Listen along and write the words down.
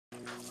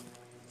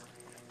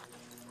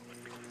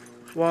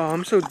Wow,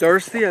 I'm so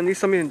thirsty. I need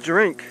something to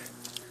drink.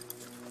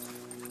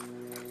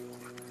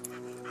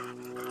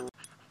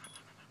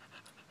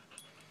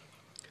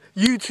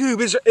 YouTube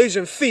is your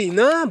Asian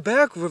Phenom,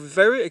 back with a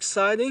very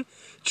exciting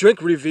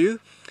drink review.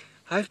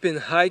 I've been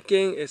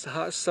hiking. It's a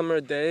hot summer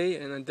day,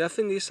 and I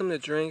definitely need something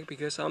to drink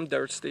because I'm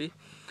thirsty.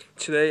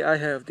 Today I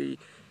have the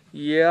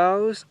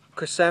Yao's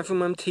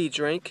Chrysanthemum tea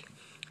drink.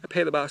 I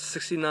paid about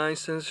 69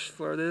 cents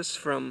for this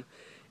from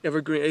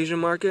Everett Asian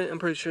Market. I'm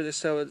pretty sure they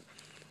sell it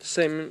the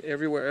same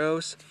everywhere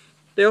else.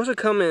 They also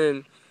come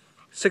in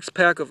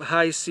 6-pack of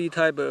high C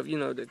type of,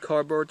 the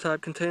cardboard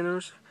type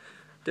containers.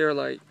 They're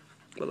like,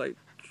 what, like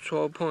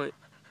 12 point,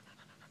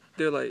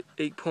 they're like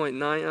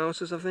 8.9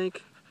 ounces, I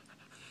think.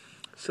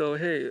 So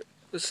hey,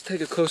 let's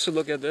take a closer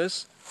look at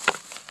this.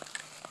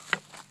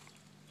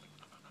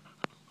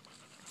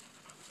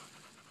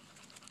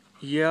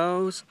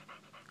 Yao's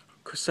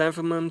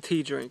Chrysanthemum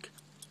tea drink.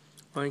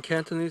 Or in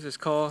Cantonese, it's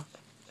called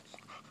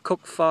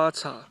Kok Fa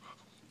Cha.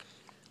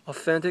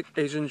 Authentic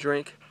Asian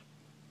drink,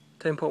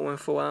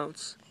 10.14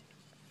 ounce.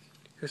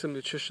 Here's some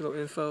nutritional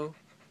info.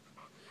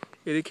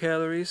 80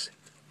 calories.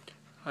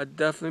 I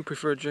definitely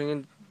prefer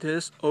drinking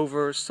this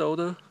over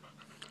soda.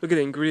 Look at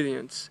the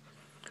ingredients.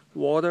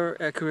 Water,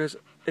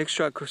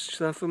 extra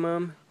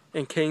chrysanthemum,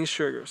 and cane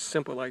sugar.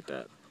 Simple like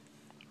that.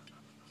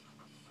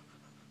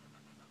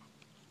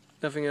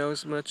 Nothing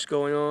else much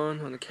going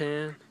on the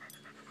can.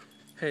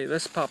 Hey,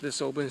 let's pop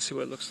this open and see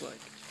what it looks like.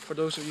 For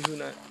those of you who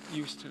are not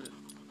used to it.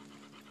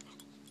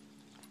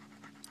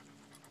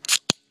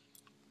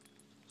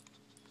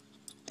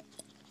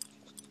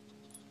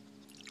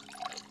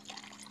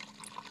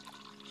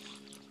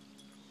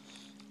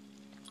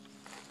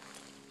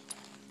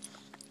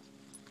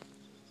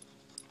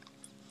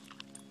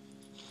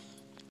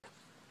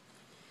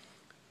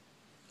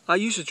 I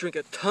used to drink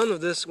a ton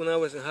of this when I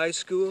was in high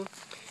school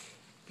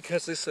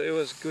because they said it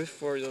was good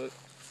for the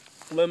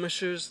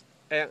blemishes,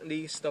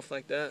 acne, stuff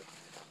like that.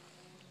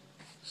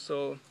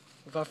 So,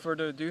 without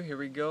further ado, here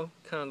we go.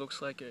 Kind of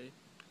looks like a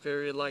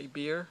very light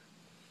beer.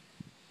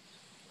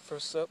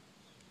 First up.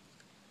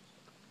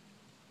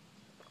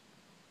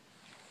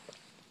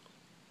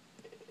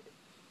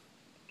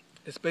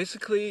 It's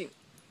basically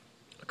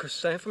a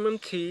chrysanthemum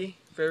tea,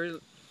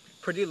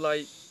 pretty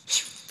light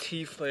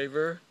tea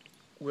flavor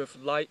with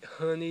light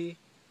honey,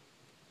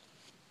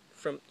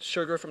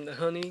 sugar from the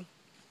honey.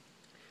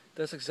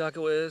 That's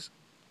exactly what it is.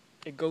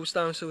 It goes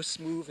down so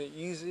smooth and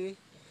easy.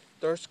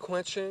 Thirst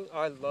quenching,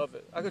 I love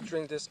it. I could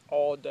drink this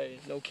all day,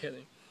 no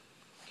kidding.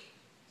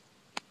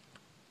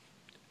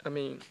 I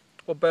mean,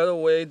 what better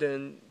way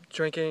than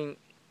drinking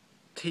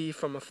tea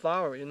from a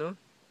flower, you know?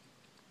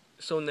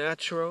 It's so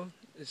natural,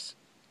 it's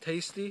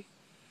tasty.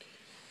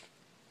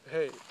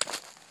 Hey,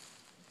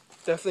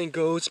 definitely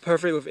goes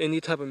perfect with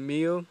any type of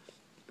meal,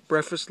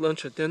 breakfast,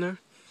 lunch, or dinner.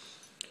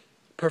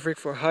 Perfect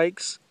for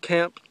hikes,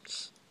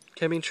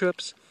 camping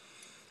trips.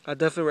 I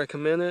definitely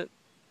recommend it.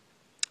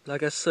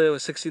 Like I said, it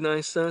was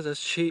 69 cents.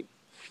 That's cheap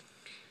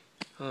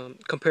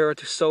compared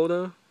to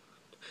soda.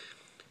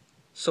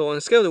 So on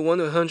a scale of 1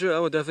 to 100, I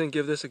would definitely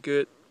give this a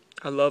good.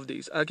 I love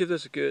these. I give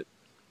this a good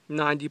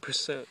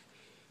 90%.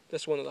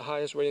 That's one of the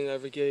highest ratings I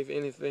ever gave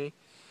anything.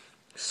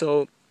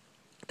 So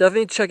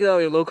definitely check it out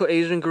at your local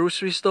Asian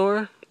grocery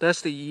store.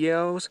 That's the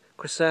Yao's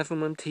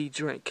Chrysanthemum tea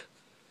drink.